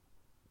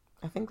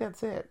 I think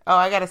that's it. Oh,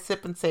 I got a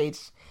Sip and Sage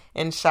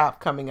and shop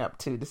coming up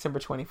too, December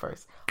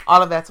 21st.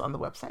 All of that's on the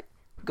website.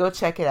 Go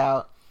check it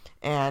out.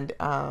 And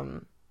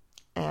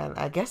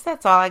I guess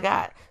that's all I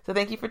got. So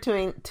thank you for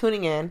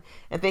tuning in,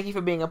 and thank you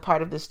for being a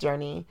part of this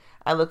journey.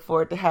 I look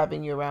forward to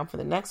having you around for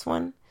the next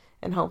one,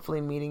 and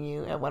hopefully meeting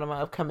you at one of my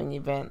upcoming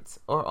events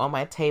or on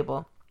my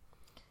table.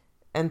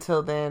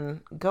 Until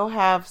then, go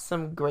have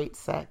some great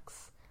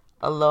sex.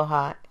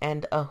 Aloha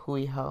and a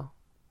hui ho.